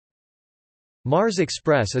Mars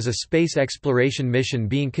Express is a space exploration mission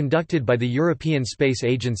being conducted by the European Space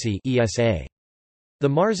Agency (ESA). The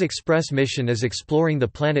Mars Express mission is exploring the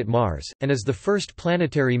planet Mars, and is the first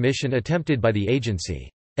planetary mission attempted by the agency.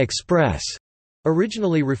 Express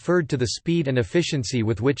originally referred to the speed and efficiency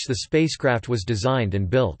with which the spacecraft was designed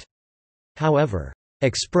and built. However,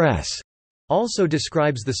 Express also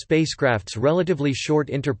describes the spacecraft's relatively short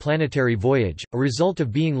interplanetary voyage, a result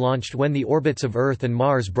of being launched when the orbits of Earth and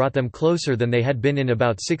Mars brought them closer than they had been in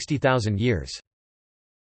about 60,000 years.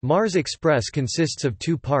 Mars Express consists of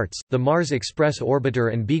two parts, the Mars Express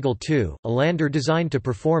Orbiter and Beagle 2, a lander designed to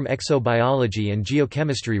perform exobiology and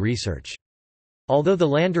geochemistry research. Although the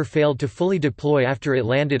lander failed to fully deploy after it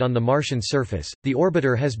landed on the Martian surface, the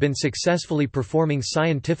orbiter has been successfully performing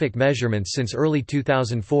scientific measurements since early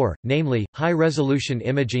 2004, namely, high-resolution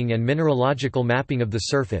imaging and mineralogical mapping of the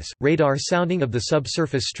surface, radar sounding of the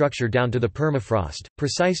subsurface structure down to the permafrost,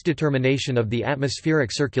 precise determination of the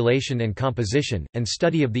atmospheric circulation and composition, and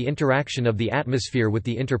study of the interaction of the atmosphere with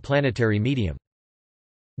the interplanetary medium.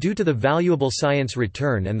 Due to the valuable science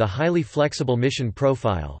return and the highly flexible mission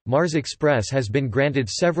profile, Mars Express has been granted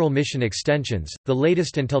several mission extensions, the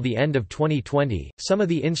latest until the end of 2020. Some of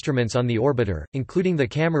the instruments on the orbiter, including the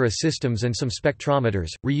camera systems and some spectrometers,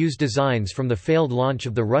 reuse designs from the failed launch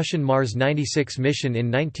of the Russian Mars 96 mission in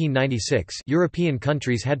 1996. European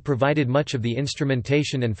countries had provided much of the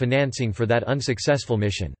instrumentation and financing for that unsuccessful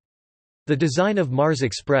mission. The design of Mars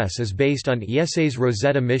Express is based on ESA's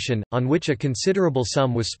Rosetta mission, on which a considerable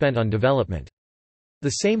sum was spent on development.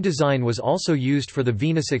 The same design was also used for the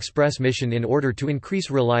Venus Express mission in order to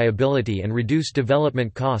increase reliability and reduce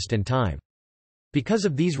development cost and time. Because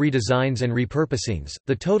of these redesigns and repurposings,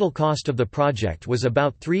 the total cost of the project was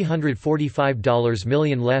about $345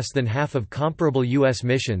 million, less than half of comparable U.S.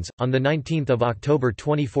 missions. On 19 October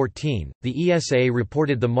 2014, the ESA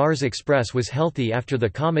reported the Mars Express was healthy after the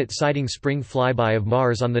comet sighting spring flyby of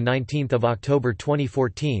Mars on 19 October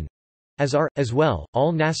 2014. As well,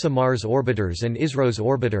 all NASA Mars orbiters and ISRO's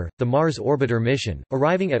orbiter, the Mars Orbiter mission,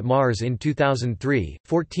 arriving at Mars in 2003,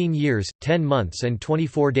 14 years, 10 months and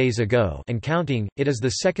 24 days ago and counting. It is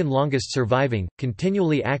the second longest surviving,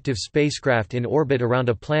 continually active spacecraft in orbit around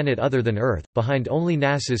a planet other than Earth, behind only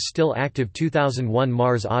NASA's still active 2001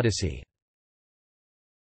 Mars Odyssey.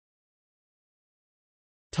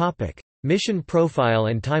 Mission profile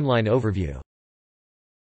and timeline overview.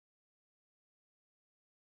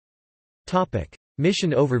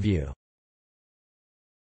 Mission overview.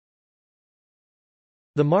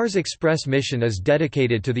 The Mars Express mission is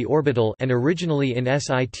dedicated to the orbital and originally in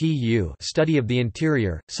situ study of the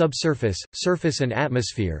interior, subsurface, surface and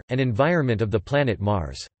atmosphere, and environment of the planet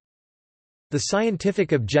Mars. The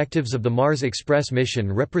scientific objectives of the Mars Express mission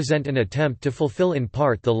represent an attempt to fulfill in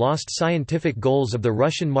part the lost scientific goals of the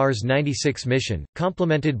Russian Mars 96 mission,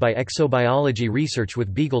 complemented by exobiology research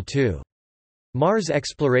with Beagle 2. Mars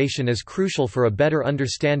exploration is crucial for a better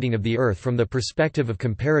understanding of the Earth from the perspective of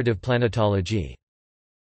comparative planetology.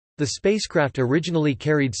 The spacecraft originally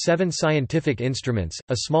carried 7 scientific instruments,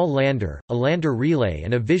 a small lander, a lander relay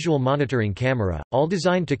and a visual monitoring camera, all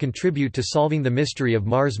designed to contribute to solving the mystery of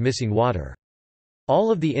Mars' missing water. All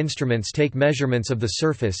of the instruments take measurements of the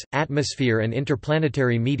surface, atmosphere and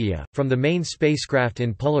interplanetary media, from the main spacecraft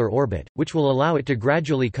in polar orbit, which will allow it to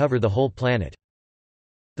gradually cover the whole planet.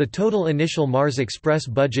 The total initial Mars Express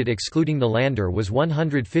budget excluding the lander was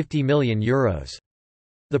 €150 million.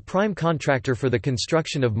 The prime contractor for the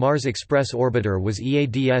construction of Mars Express orbiter was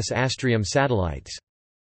EADS Astrium Satellites.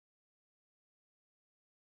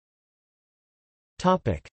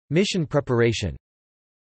 Mission preparation.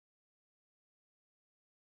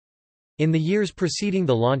 In the years preceding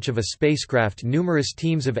the launch of a spacecraft, numerous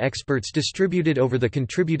teams of experts distributed over the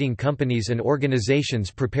contributing companies and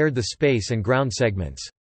organizations prepared the space and ground segments.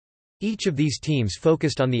 Each of these teams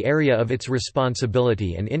focused on the area of its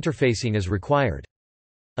responsibility and interfacing as required.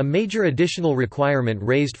 A major additional requirement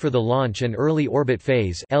raised for the launch and early orbit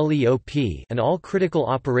phase (LEOP) and all critical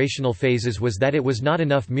operational phases was that it was not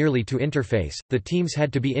enough merely to interface, the teams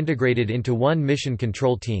had to be integrated into one mission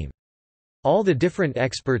control team. All the different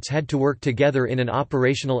experts had to work together in an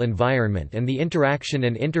operational environment, and the interaction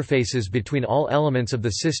and interfaces between all elements of the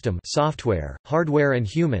system, software, hardware and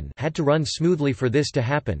human, had to run smoothly for this to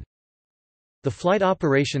happen. The flight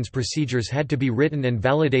operations procedures had to be written and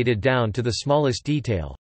validated down to the smallest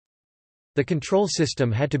detail. The control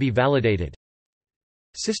system had to be validated.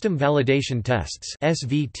 System validation tests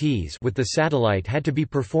 (SVTs) with the satellite had to be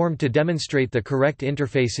performed to demonstrate the correct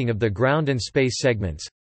interfacing of the ground and space segments.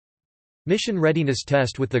 Mission readiness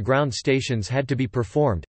test with the ground stations had to be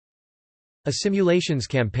performed. A simulations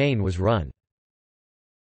campaign was run.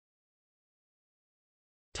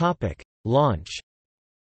 Launch.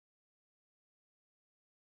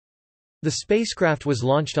 The spacecraft was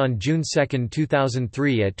launched on June 2,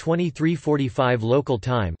 2003 at 23:45 local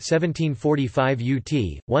time, 17:45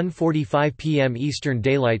 UT, 1:45 p.m. Eastern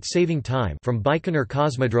Daylight Saving Time from Baikonur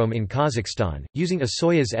Cosmodrome in Kazakhstan, using a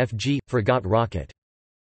Soyuz FG Fregat rocket.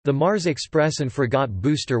 The Mars Express and Fregat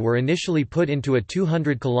booster were initially put into a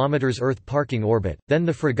 200 km Earth parking orbit, then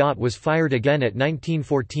the Fregat was fired again at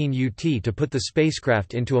 1914 UT to put the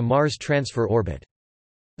spacecraft into a Mars transfer orbit.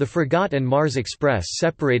 The Fregat and Mars Express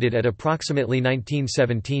separated at approximately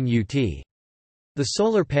 1917 UT. The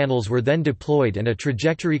solar panels were then deployed and a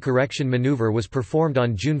trajectory correction maneuver was performed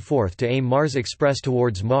on June 4 to aim Mars Express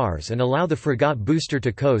towards Mars and allow the Fregat booster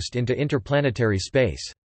to coast into interplanetary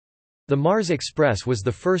space. The Mars Express was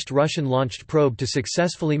the first Russian-launched probe to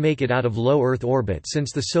successfully make it out of low Earth orbit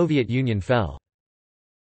since the Soviet Union fell.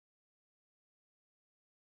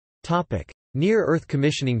 Near-Earth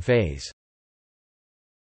commissioning phase.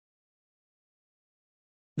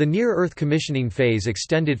 The near-Earth commissioning phase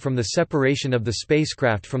extended from the separation of the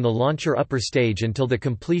spacecraft from the launcher upper stage until the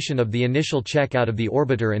completion of the initial check-out of the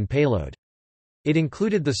orbiter and payload. It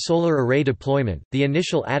included the solar array deployment, the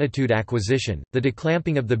initial attitude acquisition, the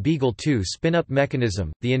declamping of the Beagle 2 spin-up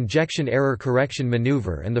mechanism, the injection error correction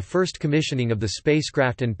maneuver and the first commissioning of the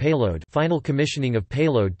spacecraft and payload. Final commissioning of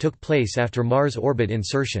payload took place after Mars orbit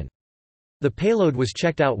insertion. The payload was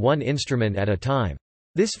checked out one instrument at a time.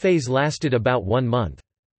 This phase lasted about 1 month.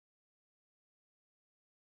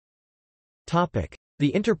 The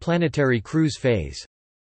interplanetary cruise phase.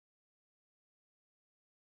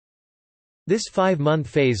 This 5-month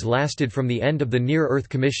phase lasted from the end of the near-Earth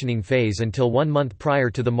commissioning phase until 1 month prior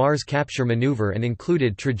to the Mars capture maneuver and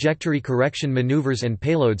included trajectory correction maneuvers and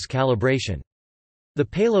payload's calibration. The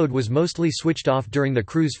payload was mostly switched off during the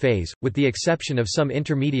cruise phase, with the exception of some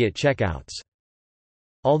intermediate checkouts.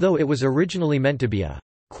 Although it was originally meant to be a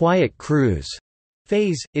quiet cruise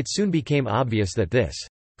phase, it soon became obvious that this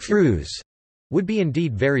cruise would be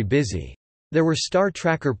indeed very busy. There were star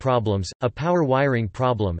tracker problems, a power wiring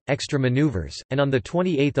problem, extra maneuvers, and on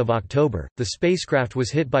 28 October, the spacecraft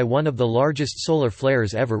was hit by one of the largest solar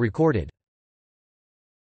flares ever recorded.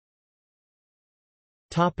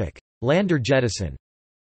 Lander jettison.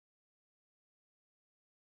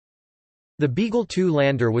 The Beagle 2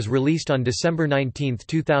 lander was released on December 19,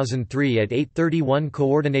 2003 at 8:31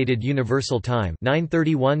 Coordinated Universal Time,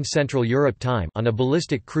 9:31 Central Europe Time on a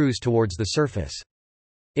ballistic cruise towards the surface.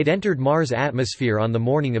 It entered Mars' atmosphere on the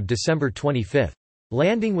morning of December 25.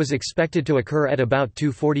 Landing was expected to occur at about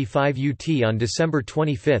 2:45 UT on December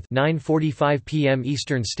 25, 9:45 p.m.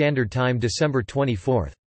 Eastern Standard Time December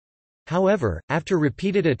 24. However, after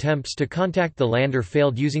repeated attempts to contact the lander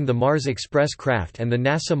failed using the Mars Express craft and the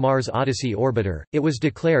NASA Mars Odyssey orbiter, it was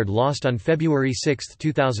declared lost on February 6,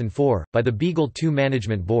 2004, by the Beagle 2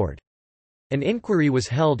 Management Board. An inquiry was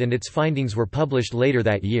held and its findings were published later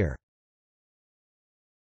that year.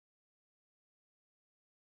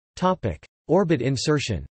 Orbit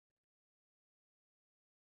insertion.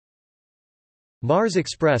 Mars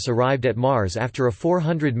Express arrived at Mars after a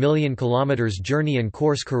 400 million km journey and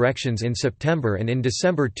course corrections in September and in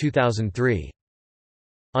December 2003.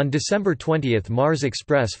 On December 20 Mars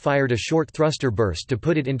Express fired a short thruster burst to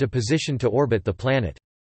put it into position to orbit the planet.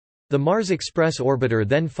 The Mars Express orbiter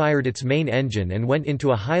then fired its main engine and went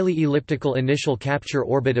into a highly elliptical initial capture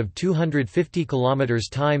orbit of 250 km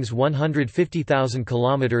times 150,000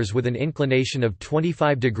 km with an inclination of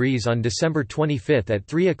 25 degrees on December 25 at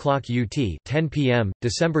 3 o'clock UT 10 p.m.,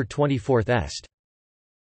 December 24 Est.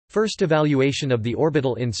 First evaluation of the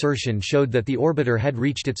orbital insertion showed that the orbiter had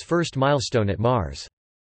reached its first milestone at Mars.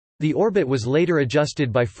 The orbit was later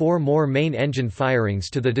adjusted by 4 more main engine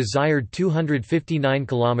firings to the desired 259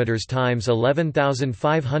 km times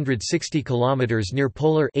 11,560 km near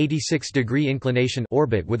polar 86-degree inclination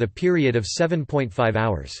orbit with a period of 7.5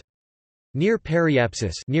 hours. Near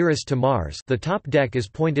periapsis, nearest to Mars, the top deck is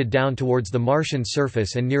pointed down towards the Martian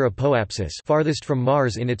surface, and near apoapsis, farthest from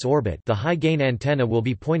Mars in its orbit, the high-gain antenna will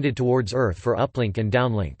be pointed towards Earth for uplink and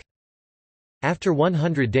downlink. After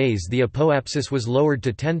 100 days the apoapsis was lowered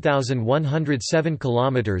to 10,107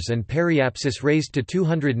 km and periapsis raised to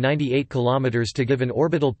 298 km to give an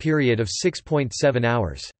orbital period of 6.7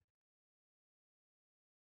 hours.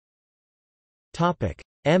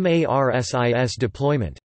 MARSIS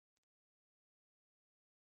deployment.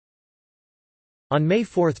 On May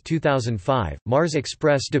 4, 2005, Mars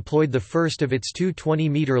Express deployed the first of its 2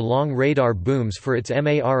 20-meter-long radar booms for its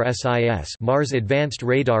MARSIS Mars Advanced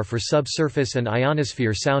Radar for Subsurface and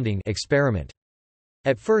Ionosphere Sounding experiment.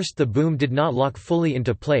 At first the boom did not lock fully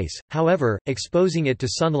into place, however, exposing it to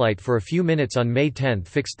sunlight for a few minutes on May 10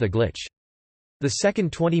 fixed the glitch. The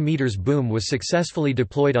second 20 meters boom was successfully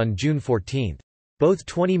deployed on June 14. Both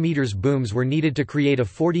 20 meters booms were needed to create a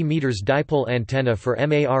 40 meters dipole antenna for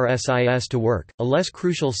MARSIS to work. A less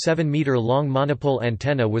crucial 7-meter-long monopole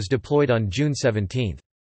antenna was deployed on June 17.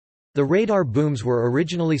 The radar booms were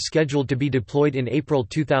originally scheduled to be deployed in April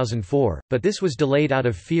 2004, but this was delayed out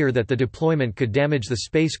of fear that the deployment could damage the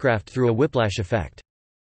spacecraft through a whiplash effect.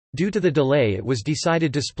 Due to the delay, it was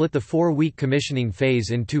decided to split the 4-week commissioning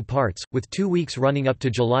phase in 2 parts, with 2 weeks running up to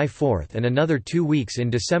July 4 and another 2 weeks in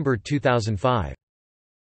December 2005.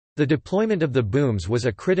 The deployment of the booms was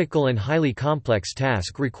a critical and highly complex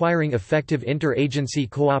task requiring effective interagency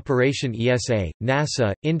cooperation. ESA,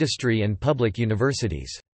 NASA, industry and public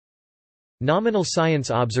universities. Nominal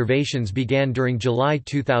science observations began during July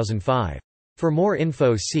 2005. For more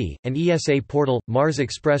info see, an ESA portal, Mars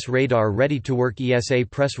Express radar ready to work. ESA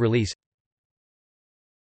press release.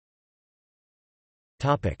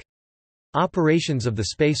 Operations of the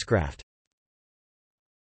spacecraft.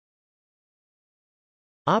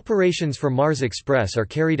 Operations for Mars Express are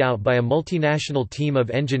carried out by a multinational team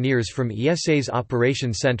of engineers from ESA's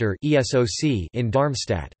Operations Center in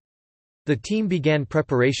Darmstadt. The team began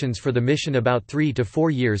preparations for the mission about 3 to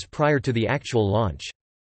 4 years prior to the actual launch.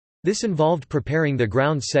 This involved preparing the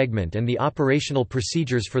ground segment and the operational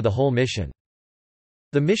procedures for the whole mission.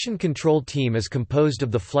 The mission control team is composed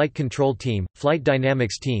of the flight control team, flight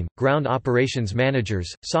dynamics team, ground operations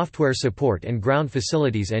managers, software support and ground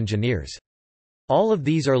facilities engineers. All of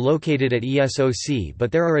these are located at ESOC,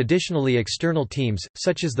 but there are additionally external teams,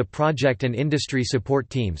 such as the project and industry support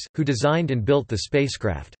teams, who designed and built the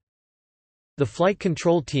spacecraft. The flight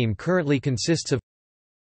control team currently consists of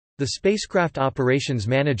the spacecraft operations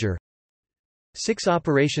manager, 6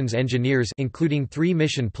 operations engineers including 3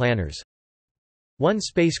 mission planners, 1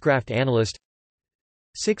 spacecraft analyst,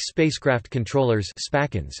 6 spacecraft controllers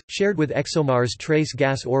shared with ExoMars Trace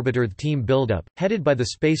Gas Orbiter. The team buildup, headed by the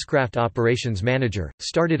spacecraft operations manager,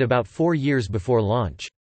 started about 4 years before launch.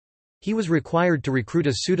 He was required to recruit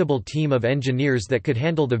a suitable team of engineers that could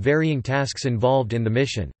handle the varying tasks involved in the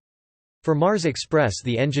mission. For Mars Express,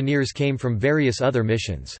 the engineers came from various other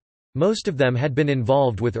missions. Most of them had been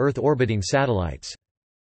involved with Earth-orbiting satellites.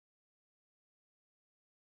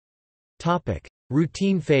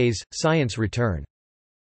 Routine phase, science return.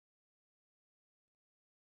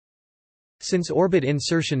 Since orbit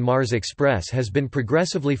insertion, Mars Express has been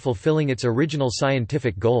progressively fulfilling its original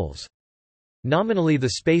scientific goals. Nominally, the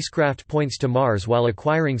spacecraft points to Mars while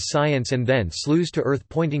acquiring science and then slews to Earth,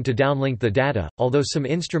 pointing to downlink the data, although some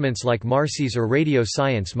instruments like MARSIS or radio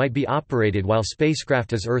science might be operated while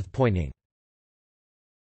spacecraft is Earth pointing.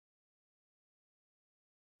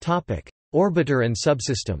 Orbiter and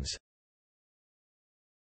subsystems.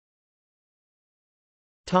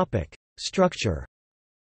 Structure.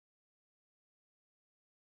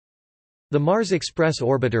 The Mars Express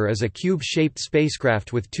orbiter is a cube-shaped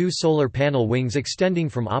spacecraft with 2 solar panel wings extending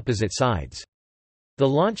from opposite sides. The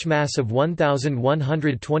launch mass of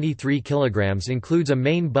 1,123 kg includes a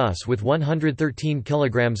main bus with 113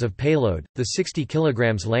 kg of payload, the 60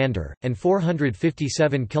 kg lander, and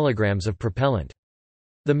 457 kg of propellant.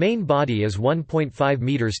 The main body is 1.5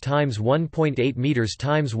 meters x 1.8 meters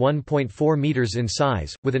x 1.4 meters in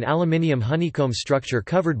size, with an aluminium honeycomb structure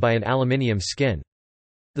covered by an aluminium skin.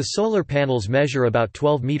 The solar panels measure about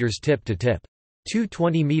 12 meters tip to tip. 2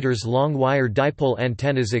 20 meters long wire dipole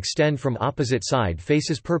antennas extend from opposite side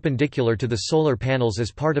faces perpendicular to the solar panels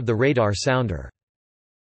as part of the radar sounder.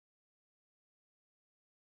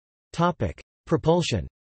 Propulsion.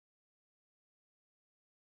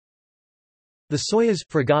 The Soyuz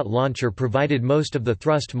Fregat launcher provided most of the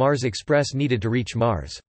thrust Mars Express needed to reach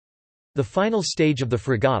Mars. The final stage of the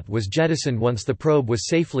Fregat was jettisoned once the probe was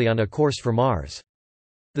safely on a course for Mars.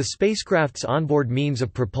 The spacecraft's onboard means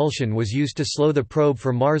of propulsion was used to slow the probe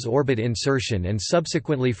for Mars orbit insertion and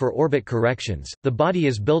subsequently for orbit corrections. The body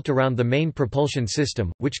is built around the main propulsion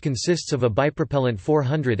system, which consists of a bipropellant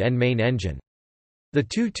 400N main engine. The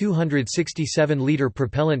 2 267-liter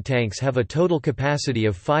propellant tanks have a total capacity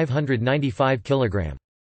of 595 kg.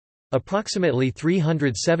 Approximately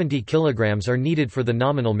 370 kg are needed for the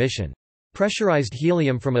nominal mission. Pressurized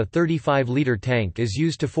helium from a 35-liter tank is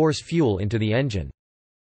used to force fuel into the engine.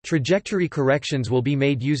 Trajectory corrections will be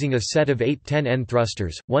made using a set of 8 10N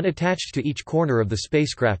thrusters, one attached to each corner of the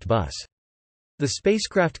spacecraft bus. The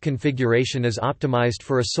spacecraft configuration is optimized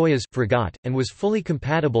for a Soyuz Fregat, and was fully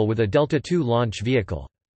compatible with a Delta II launch vehicle.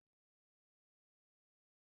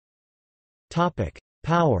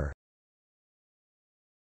 Power.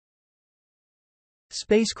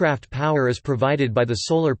 Spacecraft power is provided by the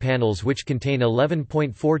solar panels, which contain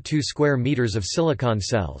 11.42 square meters of silicon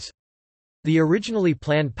cells. The originally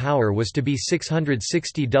planned power was to be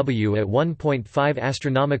 660 W at 1.5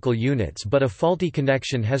 astronomical units, but a faulty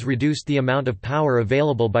connection has reduced the amount of power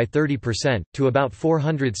available by 30%, to about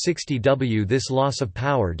 460 W. This loss of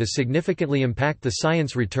power does significantly impact the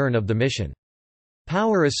science return of the mission.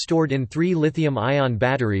 Power is stored in 3 lithium-ion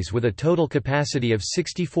batteries with a total capacity of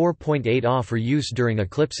 64.8 Ah for use during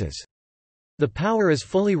eclipses. The power is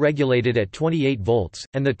fully regulated at 28 volts,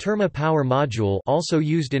 and the Terma power module, also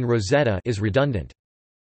used in Rosetta, is redundant.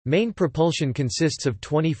 Main propulsion consists of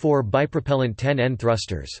 24 bipropellant 10N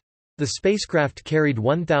thrusters. The spacecraft carried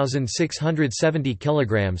 1,670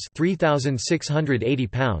 kilograms (3,680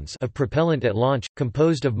 pounds) of propellant at launch,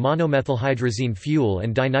 composed of monomethylhydrazine fuel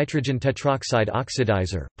and dinitrogen tetroxide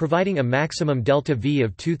oxidizer, providing a maximum delta V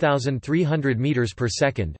of 2,300 meters per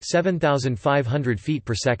second (7,500 feet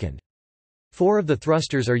per second). 4 of the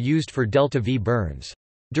thrusters are used for delta V burns.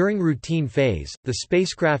 During routine phase, the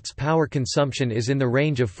spacecraft's power consumption is in the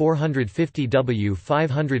range of 450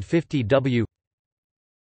 W-550 W.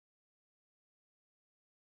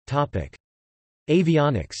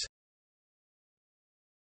 Avionics.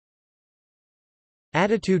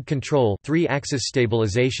 Attitude control 3-axis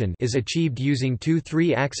stabilization is achieved using 2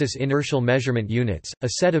 3-axis inertial measurement units, a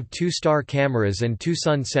set of 2 star cameras and 2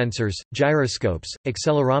 sun sensors, gyroscopes,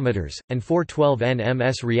 accelerometers, and 4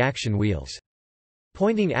 12N/ms reaction wheels.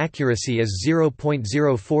 Pointing accuracy is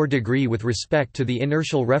 0.04 degree with respect to the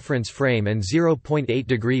inertial reference frame and 0.8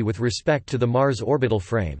 degree with respect to the Mars orbital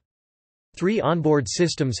frame. 3 onboard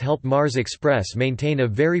systems help Mars Express maintain a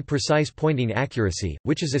very precise pointing accuracy,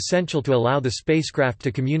 which is essential to allow the spacecraft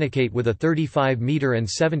to communicate with a 35-meter and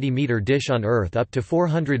 70-meter dish on Earth up to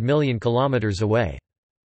 400 million kilometers away.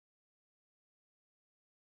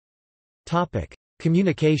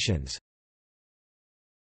 Communications.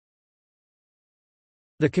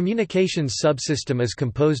 The communications subsystem is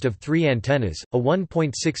composed of 3 antennas, a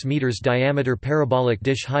 1.6 meters diameter parabolic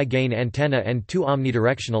dish high-gain antenna and 2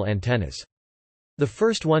 omnidirectional antennas. The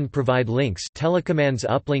first one provide links, telecommands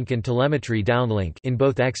uplink and telemetry downlink in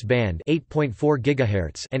both X-band (8.4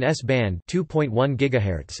 GHz) and S-band (2.1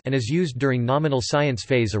 GHz) and is used during nominal science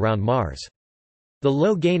phase around Mars. The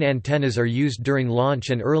low-gain antennas are used during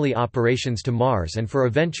launch and early operations to Mars and for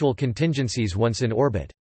eventual contingencies once in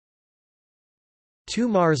orbit. 2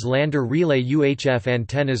 Mars Lander Relay UHF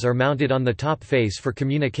antennas are mounted on the top face for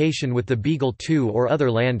communication with the Beagle 2 or other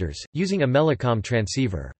landers, using a Melicom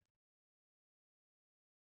transceiver.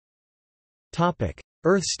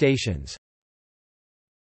 Earth stations.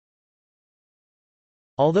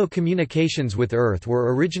 Although communications with Earth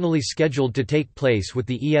were originally scheduled to take place with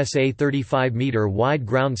the ESA 35-metre wide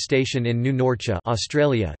ground station in New Norcia,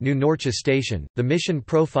 Australia, New Norcia Station, the mission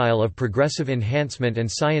profile of progressive enhancement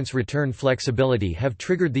and science return flexibility have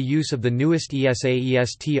triggered the use of the newest ESA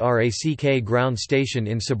ESTRACK ground station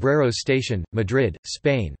in Sobreros Station, Madrid,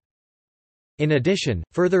 Spain. In addition,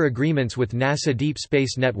 further agreements with NASA Deep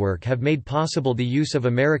Space Network have made possible the use of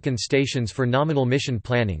American stations for nominal mission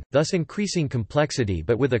planning, thus increasing complexity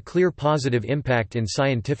but with a clear positive impact in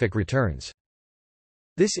scientific returns.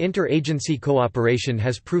 This interagency cooperation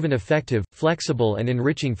has proven effective, flexible and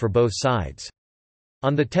enriching for both sides.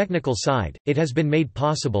 On the technical side, it has been made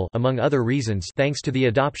possible among other reasons thanks to the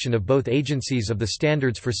adoption of both agencies of the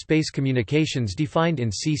standards for space communications defined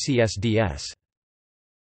in CCSDS.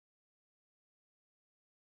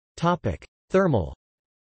 Thermal.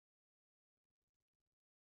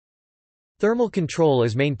 Thermal control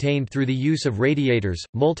is maintained through the use of radiators,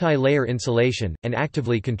 multi-layer insulation, and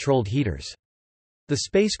actively controlled heaters. The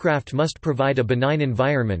spacecraft must provide a benign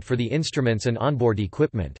environment for the instruments and onboard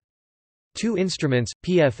equipment. 2 instruments,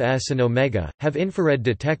 PFS and Omega, have infrared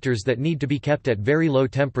detectors that need to be kept at very low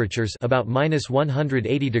temperatures, about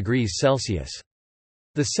 -180 degrees Celsius.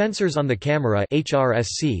 The sensors on the camera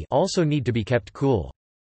HRSC also need to be kept cool.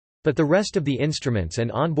 But the rest of the instruments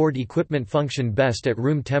and onboard equipment function best at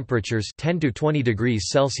room temperatures 10 to 20 degrees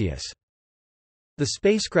Celsius. The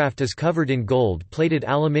spacecraft is covered in gold-plated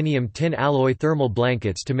aluminium tin alloy thermal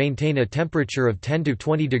blankets to maintain a temperature of 10 to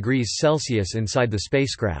 20 degrees Celsius inside the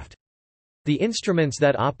spacecraft. The instruments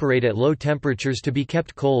that operate at low temperatures to be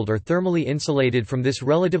kept cold are thermally insulated from this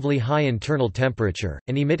relatively high internal temperature,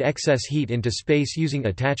 and emit excess heat into space using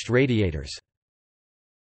attached radiators.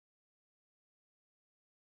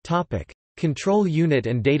 Control unit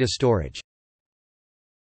and data storage.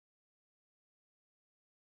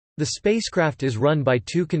 The spacecraft is run by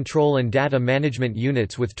 2 control and data management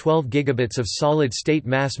units with 12 gigabits of solid-state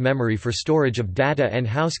mass memory for storage of data and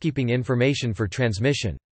housekeeping information for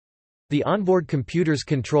transmission. The onboard computers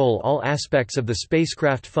control all aspects of the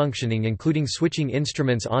spacecraft functioning, including switching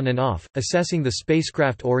instruments on and off, assessing the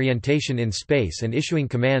spacecraft orientation in space and issuing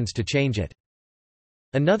commands to change it.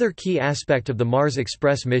 Another key aspect of the Mars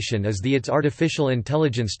Express mission is its Artificial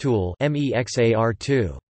Intelligence Tool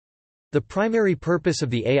 (MEXAR-2). The primary purpose of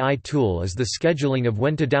the AI tool is the scheduling of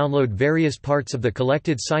when to download various parts of the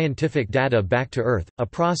collected scientific data back to Earth, a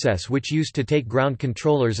process which used to take ground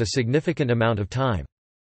controllers a significant amount of time.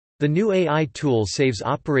 The new AI tool saves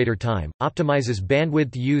operator time, optimizes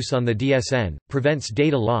bandwidth use on the DSN, prevents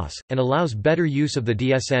data loss, and allows better use of the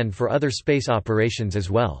DSN for other space operations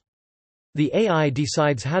as well. The AI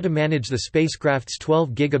decides how to manage the spacecraft's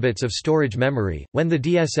 12 gigabits of storage memory, when the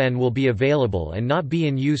DSN will be available and not be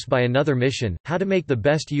in use by another mission, how to make the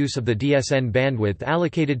best use of the DSN bandwidth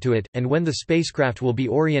allocated to it, and when the spacecraft will be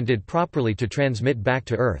oriented properly to transmit back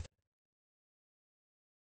to Earth.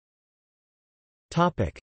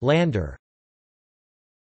 Lander.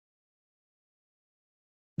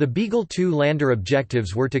 The Beagle 2 lander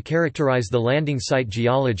objectives were to characterize the landing site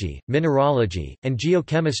geology, mineralogy, and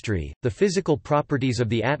geochemistry, the physical properties of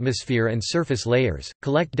the atmosphere and surface layers,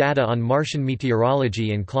 collect data on Martian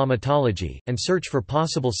meteorology and climatology, and search for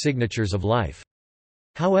possible signatures of life.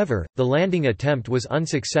 However, the landing attempt was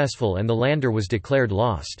unsuccessful and the lander was declared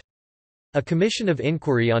lost. A commission of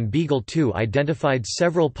inquiry on Beagle 2 identified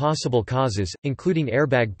several possible causes, including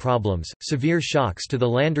airbag problems, severe shocks to the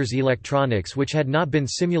lander's electronics which had not been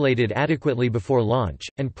simulated adequately before launch,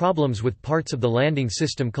 and problems with parts of the landing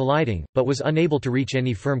system colliding, but was unable to reach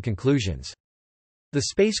any firm conclusions. The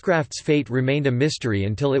spacecraft's fate remained a mystery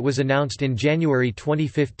until it was announced in January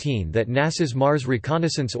 2015 that NASA's Mars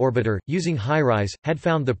Reconnaissance Orbiter, using HiRISE, had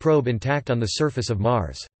found the probe intact on the surface of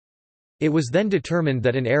Mars. It was then determined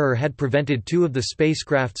that an error had prevented two of the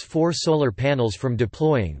spacecraft's 4 solar panels from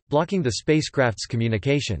deploying, blocking the spacecraft's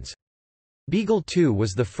communications. Beagle 2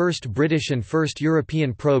 was the first British and first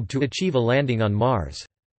European probe to achieve a landing on Mars.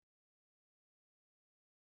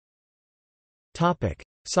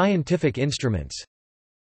 Scientific instruments.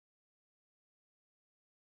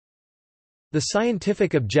 The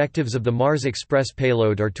scientific objectives of the Mars Express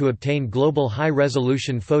payload are to obtain global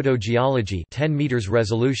high-resolution photogeology 10 meters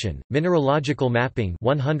resolution, mineralogical mapping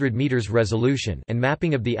 100 meters resolution and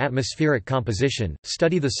mapping of the atmospheric composition,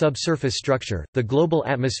 study the subsurface structure, the global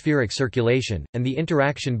atmospheric circulation, and the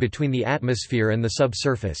interaction between the atmosphere and the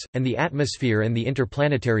subsurface, and the atmosphere and the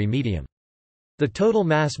interplanetary medium. The total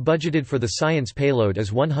mass budgeted for the science payload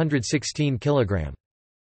is 116 kg.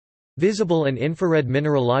 Visible and infrared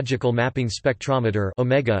mineralogical mapping spectrometer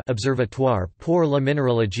Omega Observatoire pour la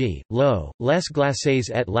minéralogie, l'eau, les glaces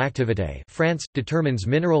et l'activité France, determines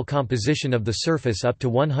mineral composition of the surface up to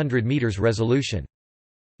 100 meters resolution.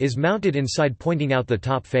 Is mounted inside pointing out the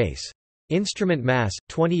top face. Instrument mass,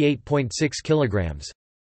 28.6 kg.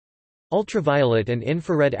 Ultraviolet and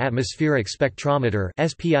infrared atmospheric spectrometer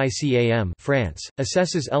SPICAM France,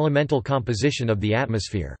 assesses elemental composition of the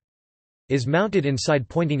atmosphere. Is mounted inside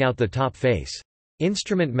pointing out the top face.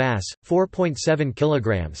 Instrument mass, 4.7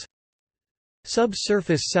 kg.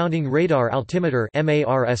 Subsurface sounding radar altimeter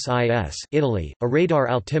MARSIS Italy, a radar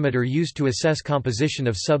altimeter used to assess composition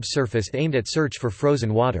of subsurface aimed at search for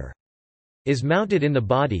frozen water. Is mounted in the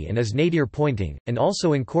body and is nadir pointing, and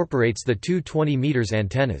also incorporates the two 20 meters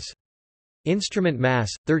antennas. Instrument mass,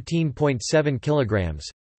 13.7 kg.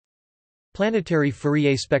 Planetary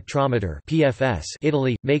Fourier spectrometer PFS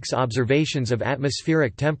Italy, makes observations of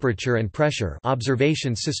atmospheric temperature and pressure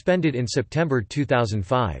observations suspended in September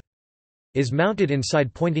 2005. Is mounted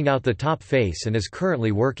inside pointing out the top face and is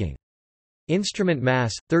currently working. Instrument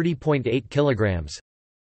mass, 30.8 kg.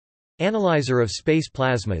 Analyzer of space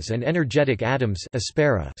plasmas and energetic atoms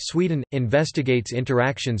Aspera Sweden, investigates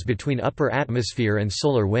interactions between upper atmosphere and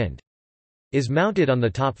solar wind. Is mounted on the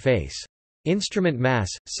top face. Instrument mass,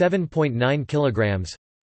 7.9 kg.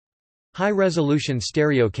 High-resolution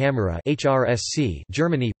stereo camera HRSC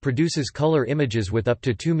Germany, produces color images with up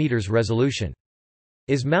to 2 meters resolution.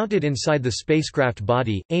 Is mounted inside the spacecraft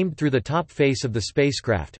body, aimed through the top face of the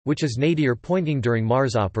spacecraft, which is nadir pointing during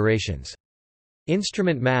Mars operations.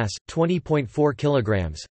 Instrument mass, 20.4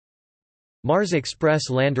 kg. Mars Express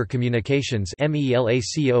Lander Communications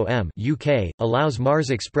MELACOM UK, allows Mars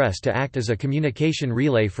Express to act as a communication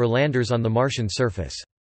relay for landers on the Martian surface.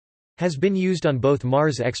 Has been used on both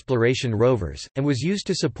Mars exploration rovers, and was used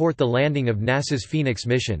to support the landing of NASA's Phoenix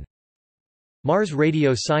mission. Mars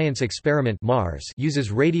Radio Science Experiment (MARS)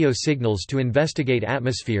 uses radio signals to investigate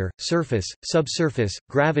atmosphere, surface, subsurface,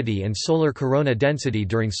 gravity and solar corona density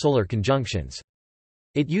during solar conjunctions.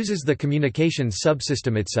 It uses the communications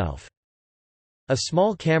subsystem itself. A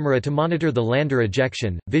small camera to monitor the lander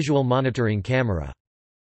ejection, visual monitoring camera.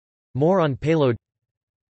 More on payload.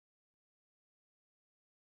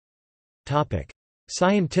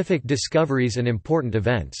 Scientific discoveries and important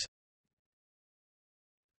events.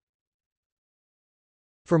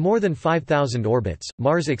 For more than 5,000 orbits,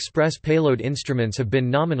 Mars Express payload instruments have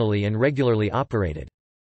been nominally and regularly operated.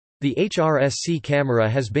 The HRSC camera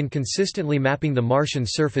has been consistently mapping the Martian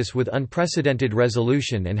surface with unprecedented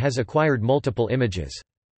resolution and has acquired multiple images.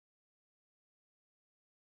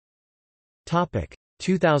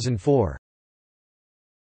 2004.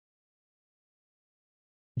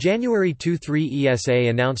 January 23 ESA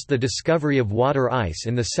announced the discovery of water ice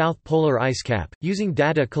in the South Polar Ice Cap, using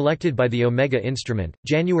data collected by the Omega instrument.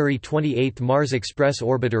 January 28 Mars Express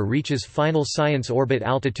orbiter reaches final science orbit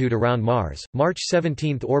altitude around Mars. March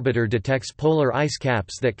 17 orbiter detects polar ice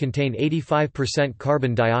caps that contain 85%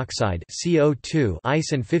 carbon dioxide (CO2)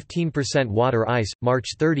 ice and 15% water ice.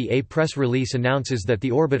 March 30 a press release announces that the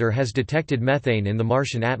orbiter has detected methane in the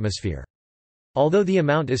Martian atmosphere. Although the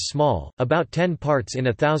amount is small, about 10 parts in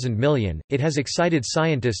 1,000 million, it has excited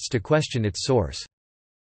scientists to question its source.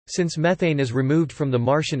 Since methane is removed from the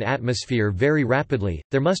Martian atmosphere very rapidly,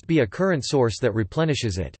 there must be a current source that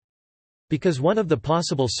replenishes it. Because one of the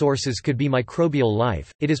possible sources could be microbial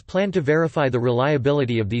life, it is planned to verify the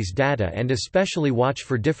reliability of these data and especially watch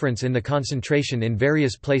for difference in the concentration in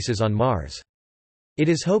various places on Mars. It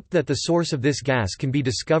is hoped that the source of this gas can be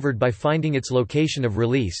discovered by finding its location of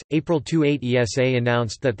release. April 28 ESA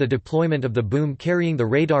announced that the deployment of the boom carrying the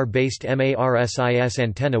radar-based MARSIS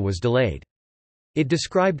antenna was delayed. It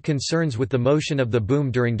described concerns with the motion of the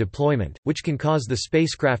boom during deployment, which can cause the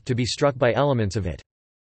spacecraft to be struck by elements of it.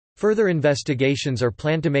 Further investigations are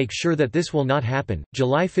planned to make sure that this will not happen.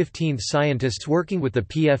 July 15 scientists working with the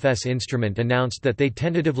PFS instrument announced that they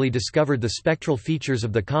tentatively discovered the spectral features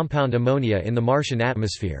of the compound ammonia in the Martian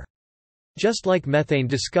atmosphere. Just like methane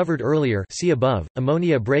discovered earlier, see above,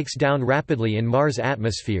 ammonia breaks down rapidly in Mars'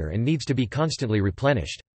 atmosphere and needs to be constantly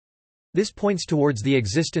replenished. This points towards the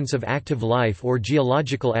existence of active life or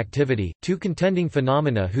geological activity, two contending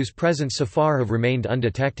phenomena whose presence so far have remained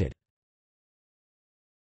undetected.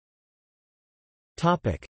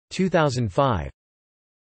 2005.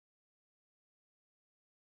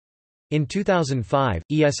 In 2005,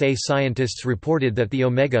 ESA scientists reported that the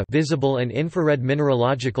Omega Visible and Infrared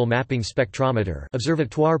Mineralogical Mapping Spectrometer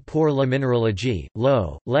Observatoire pour la minéralogie,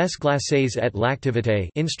 l'eau, les glaces et l'activité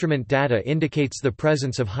instrument data indicates the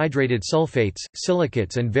presence of hydrated sulfates,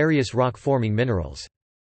 silicates and various rock-forming minerals.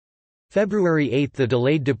 February 8 – The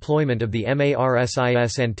delayed deployment of the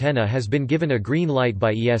MARSIS antenna has been given a green light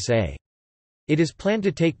by ESA. It is planned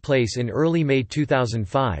to take place in early May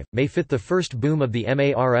 2005. May 5 – The first boom of the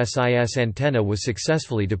MARSIS antenna was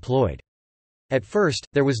successfully deployed. At first,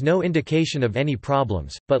 there was no indication of any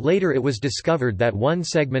problems, but later it was discovered that one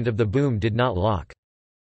segment of the boom did not lock.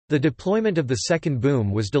 The deployment of the second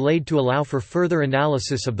boom was delayed to allow for further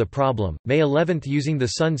analysis of the problem. May 11 – Using the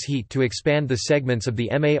sun's heat to expand the segments of the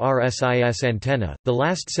MARSIS antenna, the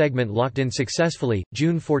last segment locked in successfully.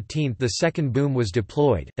 June 14 – The second boom was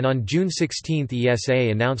deployed, and on June 16 ESA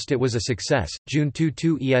announced it was a success. June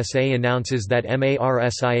 2 ESA announces that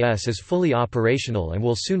MARSIS is fully operational and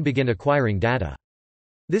will soon begin acquiring data.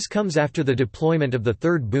 This comes after the deployment of the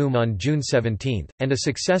third boom on June 17, and a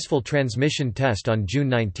successful transmission test on June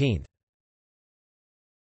 19.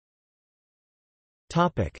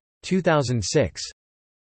 2006.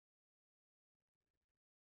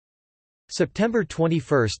 September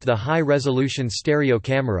 21 – The High-Resolution Stereo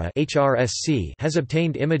Camera (HRSC) has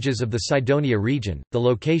obtained images of the Cydonia region, the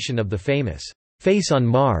location of the famous "face on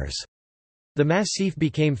Mars." The massif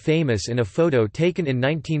became famous in a photo taken in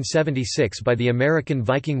 1976 by the American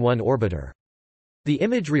Viking 1 orbiter. The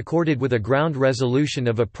image recorded with a ground resolution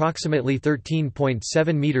of approximately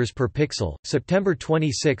 13.7 meters per pixel. September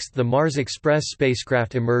 26 – The Mars Express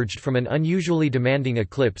spacecraft emerged from an unusually demanding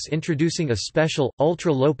eclipse introducing a special,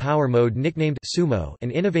 ultra-low power mode nicknamed Sumo,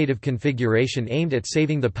 an innovative configuration aimed at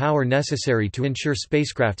saving the power necessary to ensure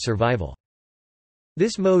spacecraft survival.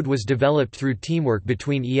 This mode was developed through teamwork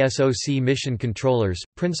between ESOC mission controllers,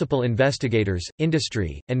 principal investigators,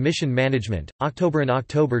 industry, and mission management. In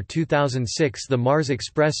October 2006, the Mars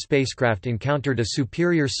Express spacecraft encountered a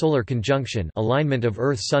superior solar conjunction alignment of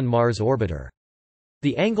Earth-Sun-Mars orbiter.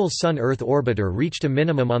 The angle Sun-Earth orbiter reached a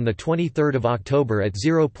minimum on 23 October at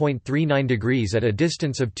 0.39 degrees at a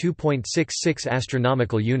distance of 2.66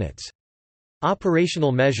 astronomical units.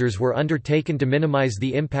 Operational measures were undertaken to minimize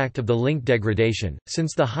the impact of the link degradation,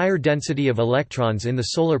 since the higher density of electrons in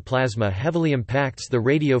the solar plasma heavily impacts the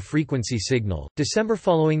radio frequency signal. December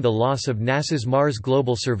following the loss of NASA's Mars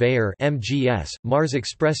Global Surveyor (MGS), Mars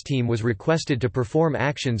Express team was requested to perform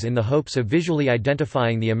actions in the hopes of visually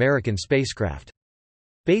identifying the American spacecraft.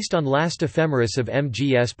 Based on last ephemeris of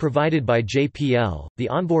MGS provided by JPL, the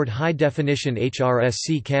onboard high-definition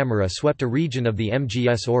HRSC camera swept a region of the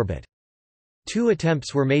MGS orbit. 2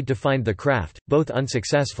 attempts were made to find the craft, both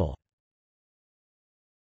unsuccessful.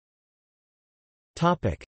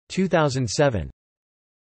 2007.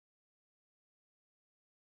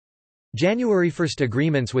 January 1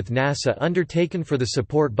 agreements with NASA undertaken for the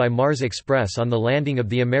support by Mars Express on the landing of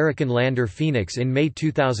the American lander Phoenix in May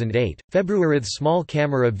 2008. February the small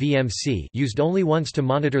camera VMC, used only once to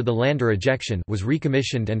monitor the lander ejection, was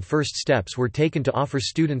recommissioned and first steps were taken to offer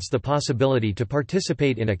students the possibility to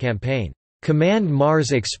participate in a campaign. Command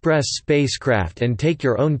Mars Express spacecraft and take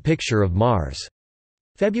your own picture of Mars.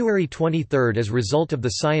 February 23. As result of the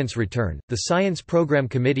science return, the Science Program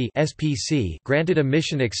Committee (SPC) granted a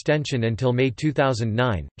mission extension until May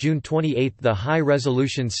 2009. June 28. The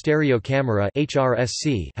High-Resolution Stereo Camera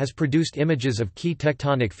 (HRSC) has produced images of key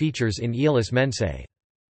tectonic features in Aeolis Mensae.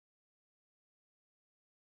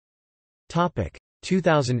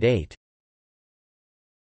 2008.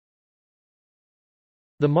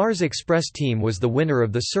 The Mars Express team was the winner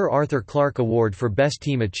of the Sir Arthur Clarke Award for Best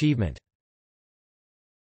Team Achievement.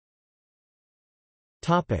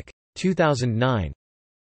 2009.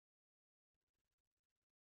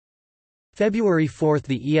 February 4 –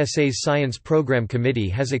 The ESA's Science Program Committee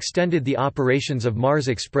has extended the operations of Mars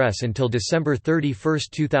Express until December 31,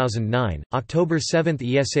 2009. October 7 –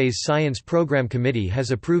 ESA's Science Program Committee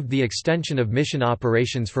has approved the extension of mission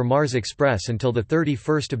operations for Mars Express until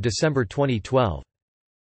 31 December 2012.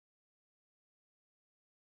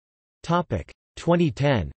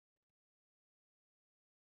 2010.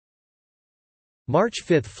 March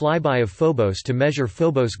 5 – Flyby of Phobos to measure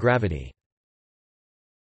Phobos' gravity.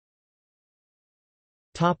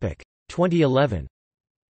 2011.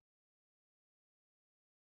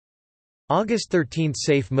 August 13 –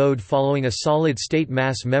 Safe mode following a solid-state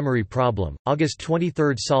mass memory problem, August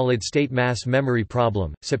 23 – Solid-state mass memory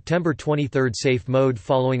problem, September 23 – Safe mode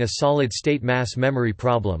following a solid-state mass memory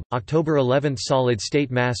problem, October 11 – Solid-state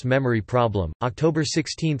mass memory problem, October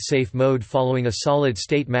 16 – Safe mode following a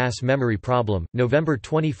solid-state mass memory problem, November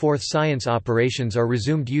 24 – Science operations are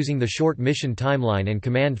resumed using the short mission timeline and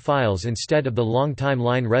command files instead of the long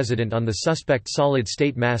timeline resident on the suspect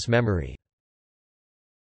solid-state mass memory.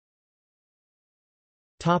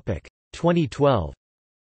 2012.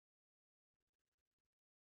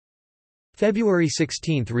 February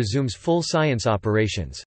 16 resumes full science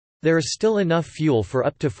operations. There is still enough fuel for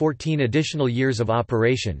up to 14 additional years of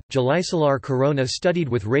operation. July Solar Corona studied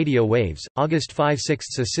with radio waves. August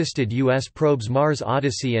 5–6 assisted U.S. probes Mars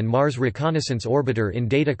Odyssey and Mars Reconnaissance Orbiter in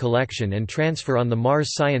data collection and transfer on the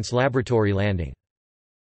Mars Science Laboratory landing.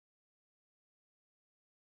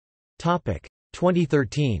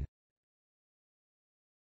 2013.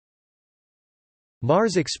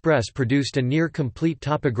 Mars Express produced a near-complete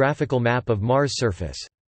topographical map of Mars' surface.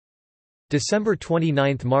 December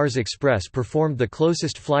 29 – Mars Express performed the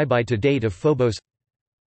closest flyby to date of Phobos.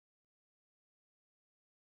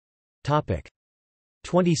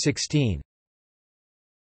 2016.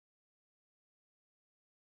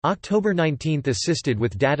 October 19 – Assisted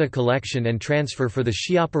with data collection and transfer for the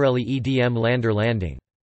Schiaparelli EDM lander landing.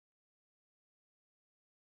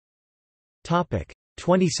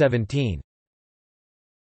 2017.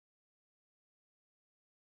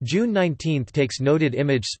 June 19 takes noted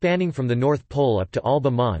image spanning from the North Pole up to Alba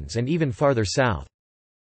Mons and even farther south.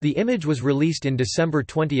 The image was released in December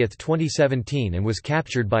 20, 2017 and was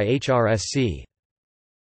captured by HRSC.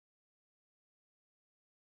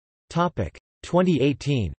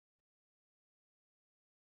 2018.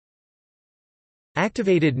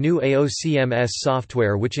 Activated new AOCMS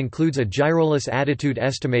software which includes a gyroless attitude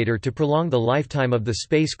estimator to prolong the lifetime of the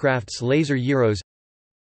spacecraft's laser gyros.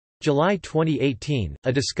 July 2018,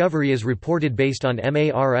 a discovery is reported based on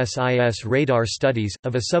MARSIS radar studies,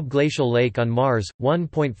 of a subglacial lake on Mars,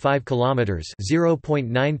 1.5 kilometers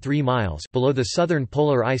 (0.93 miles) below the southern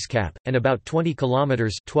polar ice cap, and about 20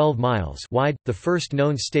 kilometers (12 miles) wide, the first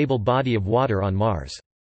known stable body of water on Mars.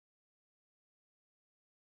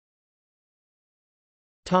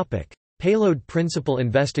 Payload principal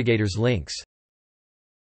investigators links.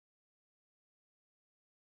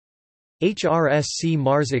 HRSC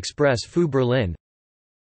Mars Express FU Berlin,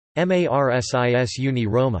 MARSIS Uni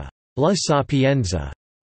Roma La Sapienza,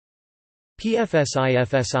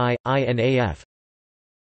 PFSI INAF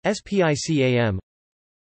SPICAM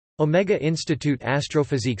Omega Institute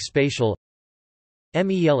Astrophysique Spatial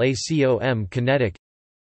MELACOM Kinetic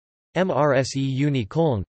MRSE Uni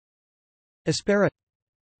Cologne Aspera.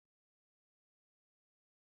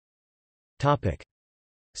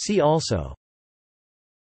 See also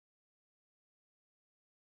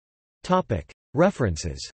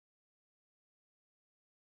References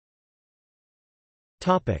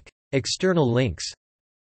External links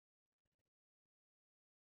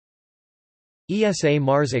ESA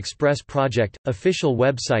Mars Express Project – Official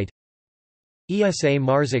website ESA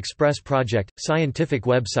Mars Express Project – Scientific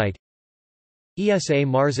website ESA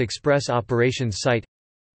Mars Express Operations Site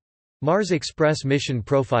Mars Express Mission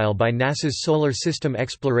Profile by NASA's Solar System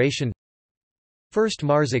Exploration First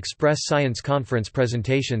Mars Express Science Conference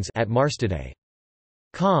Presentations at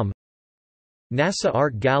MarsToday.com NASA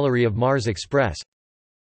Art Gallery of Mars Express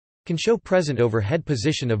Can show present overhead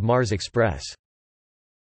position of Mars Express